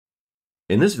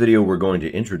In this video, we're going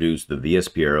to introduce the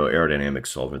VSPAERO aerodynamic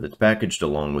solver that's packaged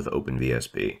along with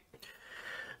OpenVSP.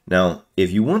 Now,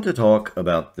 if you want to talk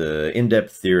about the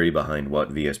in-depth theory behind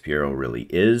what VSPAERO really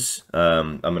is,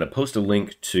 I'm going to post a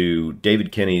link to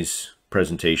David Kenny's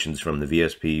presentations from the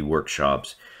VSP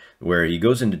workshops, where he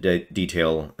goes into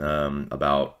detail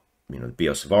about the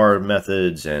VSPAERO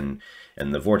methods and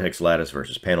the vortex lattice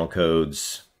versus panel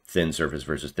codes, thin surface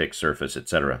versus thick surface,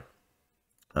 etc.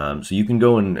 So you can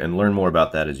go and learn more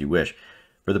about that as you wish.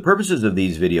 For the purposes of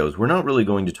these videos, we're not really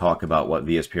going to talk about what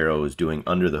VSPAERO is doing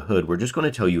under the hood. We're just going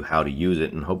to tell you how to use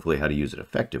it and hopefully how to use it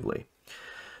effectively.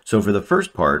 So for the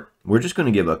first part, we're just going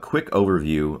to give a quick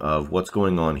overview of what's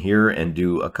going on here and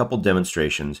do a couple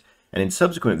demonstrations. And in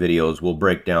subsequent videos, we'll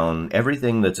break down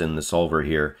everything that's in the solver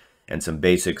here and some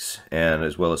basics and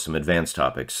as well as some advanced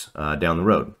topics down the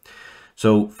road.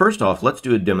 So first off, let's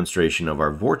do a demonstration of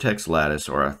our vortex lattice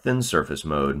or our thin surface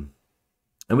mode.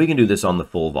 And we can do this on the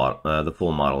full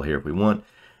model here if we want.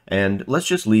 And let's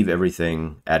just leave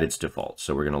everything at its default.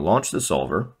 So we're going to launch the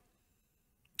solver.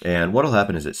 And what will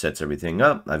happen is it sets everything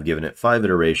up. I've given it 5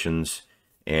 iterations,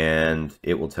 and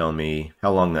it will tell me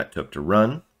how long that took to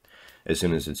run as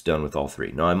soon as it's done with all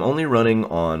 3. Now I'm only running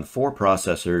on 4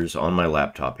 processors on my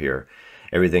laptop here.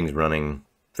 Everything's running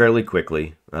fairly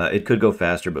quickly. It could go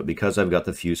faster, but because I've got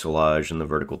the fuselage and the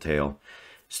vertical tail,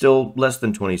 still less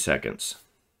than 20 seconds.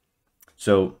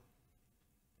 So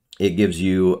it gives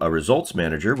you a results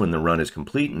manager when the run is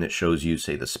complete, and it shows you,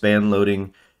 say, the span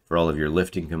loading for all of your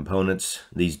lifting components.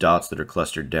 These dots that are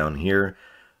clustered down here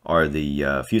are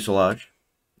the fuselage,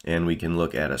 and we can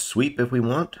look at a sweep if we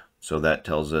want. So that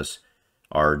tells us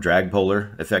our drag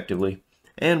polar effectively,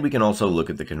 and we can also look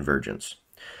at the convergence.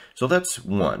 So that's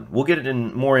one. We'll get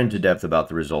more into depth about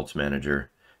the results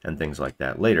manager and things like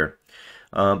that later.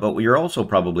 But what you're also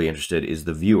probably interested is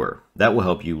the viewer. That will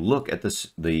help you look at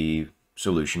the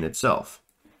solution itself.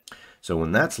 So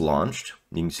when that's launched,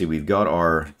 you can see we've got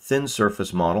our thin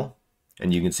surface model,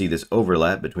 and you can see this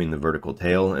overlap between the vertical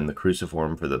tail and the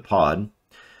cruciform for the pod.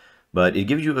 But it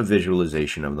gives you a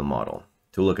visualization of the model.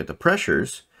 To look at the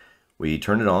pressures, we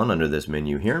turn it on under this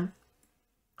menu here,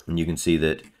 and you can see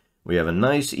that we have a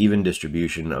nice even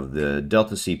distribution of the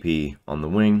delta CP on the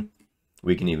wing.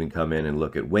 We can even come in and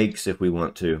look at wakes if we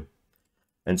want to.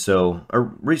 And so a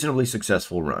reasonably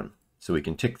successful run. So we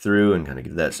can tick through and kind of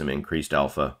give that some increased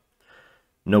alpha.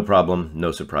 No problem,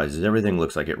 no surprises. Everything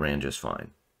looks like it ran just fine.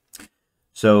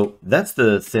 So that's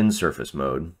the thin surface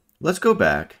mode. Let's go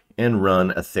back and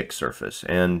run a thick surface.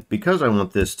 And because I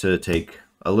want this to take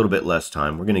a little bit less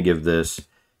time, we're going to give this,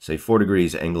 say, 4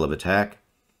 degrees angle of attack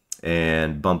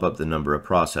and bump up the number of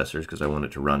processors because I want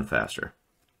it to run faster.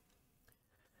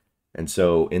 And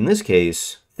so in this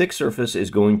case, thick surface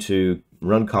is going to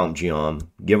run comp geom,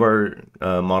 give our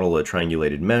model a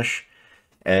triangulated mesh,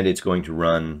 and it's going to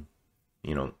run,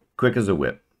 quick as a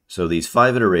whip. So these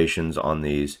 5 iterations on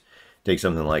these take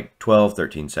something like 12,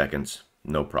 13 seconds,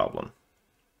 no problem.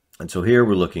 And so here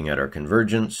we're looking at our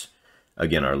convergence,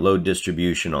 again, our load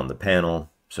distribution on the panel.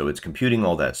 So it's computing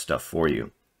all that stuff for you.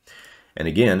 And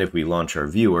again, if we launch our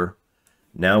viewer,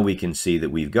 now we can see that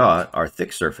we've got our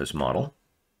thick surface model.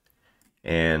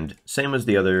 And same as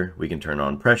the other, we can turn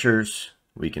on pressures,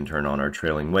 we can turn on our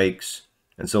trailing wakes,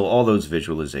 and so all those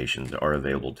visualizations are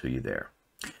available to you there.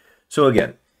 So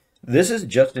again, this is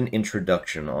just an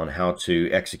introduction on how to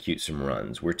execute some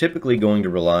runs. We're typically going to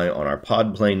rely on our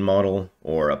pod plane model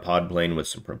or a pod plane with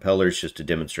some propellers just to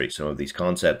demonstrate some of these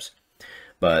concepts.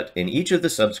 But in each of the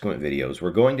subsequent videos,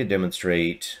 we're going to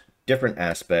demonstrate different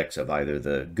aspects of either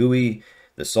the GUI,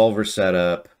 the solver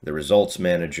setup, the results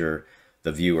manager,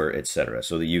 the viewer, etc.,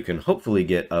 so that you can hopefully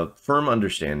get a firm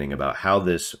understanding about how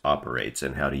this operates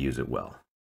and how to use it well.